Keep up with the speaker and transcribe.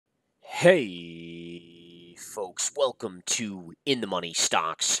Hey, folks, welcome to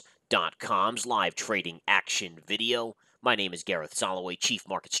InTheMoneyStocks.com's live trading action video. My name is Gareth Soloway, Chief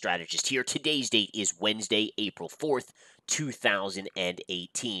Market Strategist here. Today's date is Wednesday, April 4th,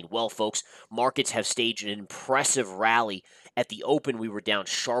 2018. Well, folks, markets have staged an impressive rally. At the open, we were down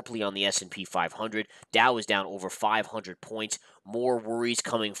sharply on the S&P 500. Dow is down over 500 points. More worries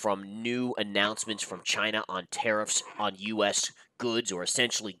coming from new announcements from China on tariffs on U.S. goods, or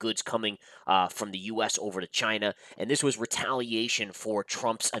essentially goods coming from the U.S. over to China. And this was retaliation for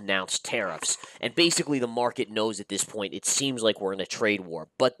Trump's announced tariffs. And basically, the market knows at this point, it seems like we're in a trade war.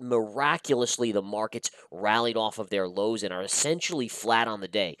 But miraculously, the markets rallied off of their lows and are essentially flat on the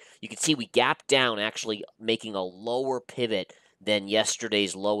day. You can see we gapped down, actually making a lower pivot than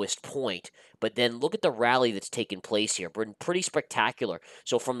yesterday's lowest point. But then look at the rally that's taken place here. Pretty spectacular.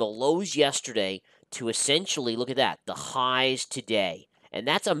 So from the lows yesterday to essentially, look at that, the highs today. And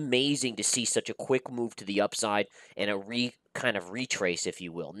that's amazing to see such a quick move to the upside and a kind of retrace, if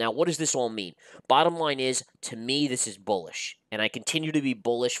you will. Now, what does this all mean? Bottom line is, to me, this is bullish. And I continue to be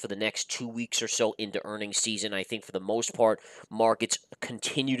bullish for the next 2 weeks or so into earnings season. I think for the most part, markets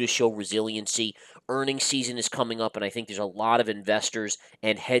continue to show resiliency. Earnings season is coming up, and I think there's a lot of investors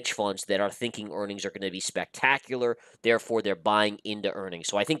and hedge funds that are thinking earnings are going to be spectacular. Therefore, they're buying into earnings.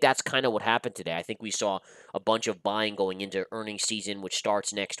 So I think that's kind of what happened today. I think we saw a bunch of buying going into earnings season, which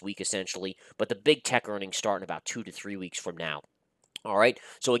starts next week essentially. But the big tech earnings start in about 2 to 3 weeks from now. All right.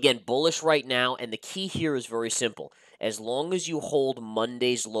 So again, bullish right now. And the key here is very simple. As long as you hold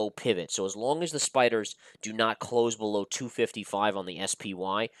Monday's low pivot, so as long as the spiders do not close below 255 on the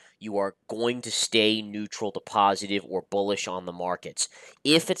SPY, you are going to stay neutral to positive or bullish on the markets.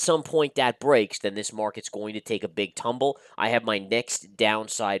 If at some point that breaks, then this market's going to take a big tumble. I have my next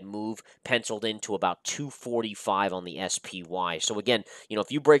downside move penciled into about 245 on the SPY. So again,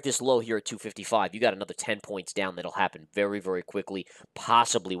 if you break this low here at 255, you got another 10 points down. That'll happen very, very quickly,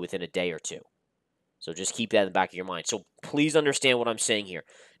 possibly within a day or two. So just keep that in the back of your mind. So please understand what I'm saying here.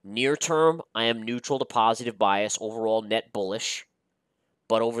 Near term, I am neutral to positive bias, overall net bullish.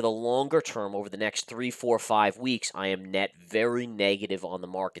 But over the longer term, over the next 3, 4, 5 weeks, I am net very negative on the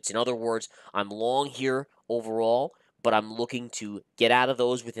markets. In other words, I'm long here overall, but I'm looking to get out of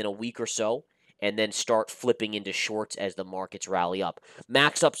those within a week or so and then start flipping into shorts as the markets rally up.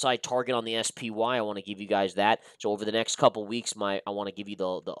 Max upside target on the SPY, I want to give you guys that. So over the next couple weeks, I want to give you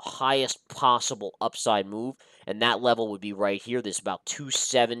the highest possible upside move, and that level would be right here. This is about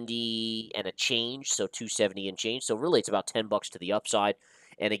 270 and a change, so 270 and change. So really, it's about $10 to the upside.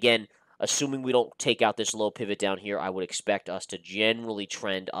 And again, assuming we don't take out this low pivot down here, I would expect us to generally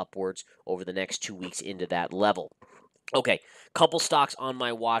trend upwards over the next 2 weeks into that level. Okay, couple stocks on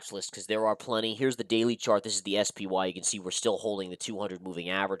my watch list because there are plenty. Here's the daily chart. This is the SPY. You can see we're still holding the 200 moving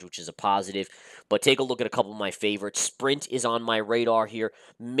average, which is a positive. But take a look at a couple of my favorites. Sprint is on my radar here.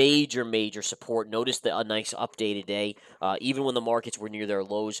 Major, major support. Notice a nice update today. Even when the markets were near their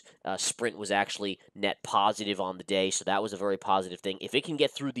lows, Sprint was actually net positive on the day. So that was a very positive thing. If it can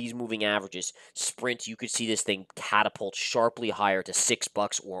get through these moving averages, Sprint, you could see this thing catapult sharply higher to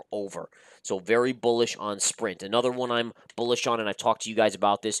 $6 or over. So very bullish on Sprint. Another one I'm bullish on, and I've talked to you guys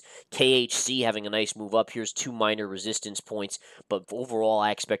about this, KHC having a nice move up. Here's 2 minor resistance points, but overall I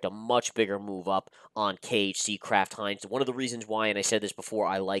expect a much bigger move up on KHC Kraft Heinz. One of the reasons why, and I said this before,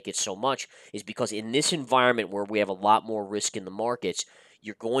 I like it so much is because in this environment where we have a lot more risk in the markets,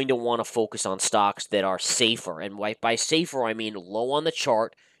 you're going to want to focus on stocks that are safer. And by safer, I mean low on the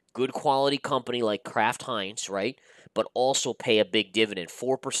chart, good quality company like Kraft Heinz, right? But also pay a big dividend,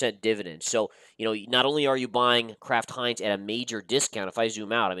 4% dividend. So, not only are you buying Kraft Heinz at a major discount, if I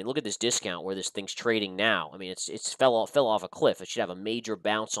zoom out, I mean, look at this discount where this thing's trading now. I mean, it's fell off a cliff. It should have a major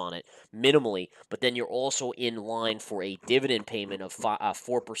bounce on it, minimally. But then you're also in line for a dividend payment of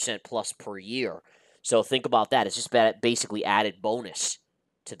 4% plus per year. So think about that. It's just basically added bonus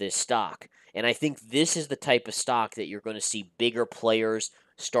to this stock. And I think this is the type of stock that you're going to see bigger players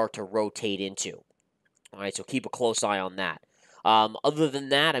start to rotate into. All right, so keep a close eye on that. Other than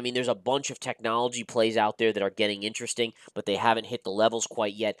that, I mean, there's a bunch of technology plays out there that are getting interesting, but they haven't hit the levels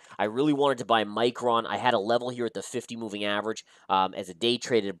quite yet. I really wanted to buy Micron. I had a level here at the 50 moving average as a day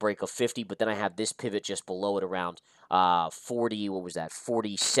trade at a break of 50, but then I have this pivot just below it around 40, what was that,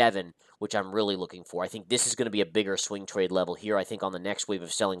 47, which I'm really looking for. I think this is going to be a bigger swing trade level here. I think on the next wave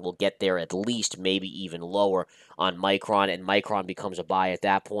of selling, we'll get there at least, maybe even lower on Micron, and Micron becomes a buy at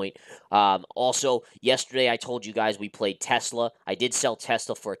that point. Also, yesterday I told you guys we played Tesla. I did sell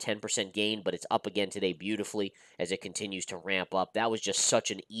Tesla for a 10% gain, but it's up again today beautifully as it continues to ramp up. That was just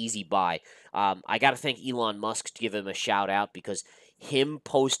such an easy buy. I got to thank Elon Musk to give him a shout out because him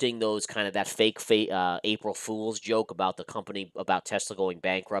posting those kind of that fake April Fool's joke about the company, about Tesla going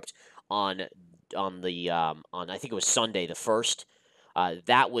bankrupt on on I think it was Sunday the 1st.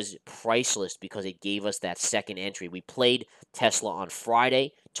 That was priceless because it gave us that second entry. We played Tesla on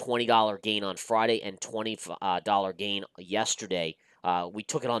Friday, $20 gain on Friday, and $20 gain yesterday. We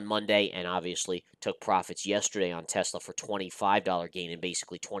took it on Monday and obviously took profits yesterday on Tesla for $25 gain in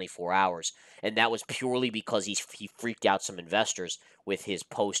basically 24 hours. And that was purely because he freaked out some investors with his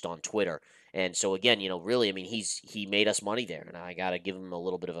post on Twitter. And so again, really, I mean, he made us money there, and I got to give him a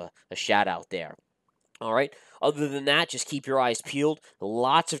little bit of a shout out there. All right. Other than that, just keep your eyes peeled.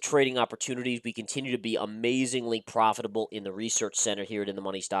 Lots of trading opportunities. We continue to be amazingly profitable in the research center here at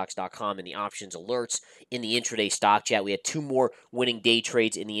InTheMoneyStocks.com and the options alerts in the intraday stock chat. We had two more winning day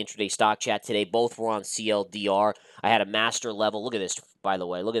trades in the intraday stock chat today. Both were on CLDR. I had a master level. Look at this, by the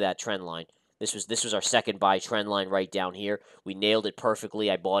way. Look at that trend line. This was our second buy trend line right down here. We nailed it perfectly.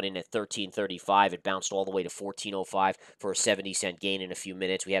 I bought in at 13.35. It bounced all the way to 14.05 for a 70-cent gain in a few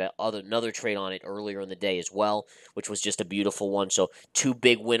minutes. We had another trade on it earlier in the day as well, which was just a beautiful one. So two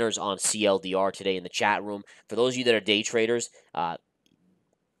big winners on CLDR today in the chat room. For those of you that are day traders,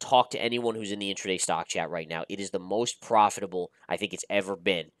 talk to anyone who's in the intraday stock chat right now. It is the most profitable I think it's ever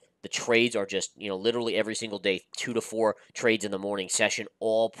been. The trades are just, literally every single day, 2 to 4 trades in the morning session,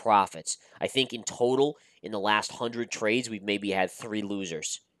 all profits. I think in total, in the last 100 trades, we've maybe had 3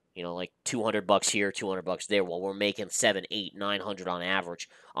 losers. Like $200 here, $200 there. Well, we're making 7, 8, 900 on average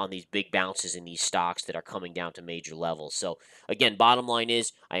on these big bounces in these stocks that are coming down to major levels. So again, bottom line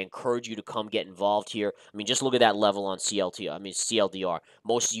is, I encourage you to come get involved here. I mean, just look at that level on CLDR.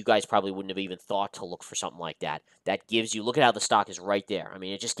 Most of you guys probably wouldn't have even thought to look for something like that. That gives you, look at how the stock is right there. I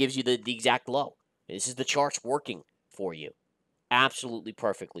mean, it just gives you the exact low. This is the charts working for you. Absolutely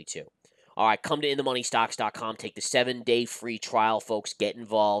perfectly, too. All right, come to InTheMoneyStocks.com. Take the 7-day free trial, folks. Get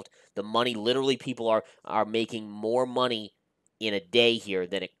involved. The money, literally, people are making more money in a day here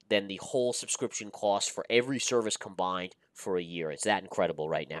than the whole subscription cost for every service combined for a year. It's that incredible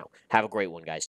right now. Have a great one, guys.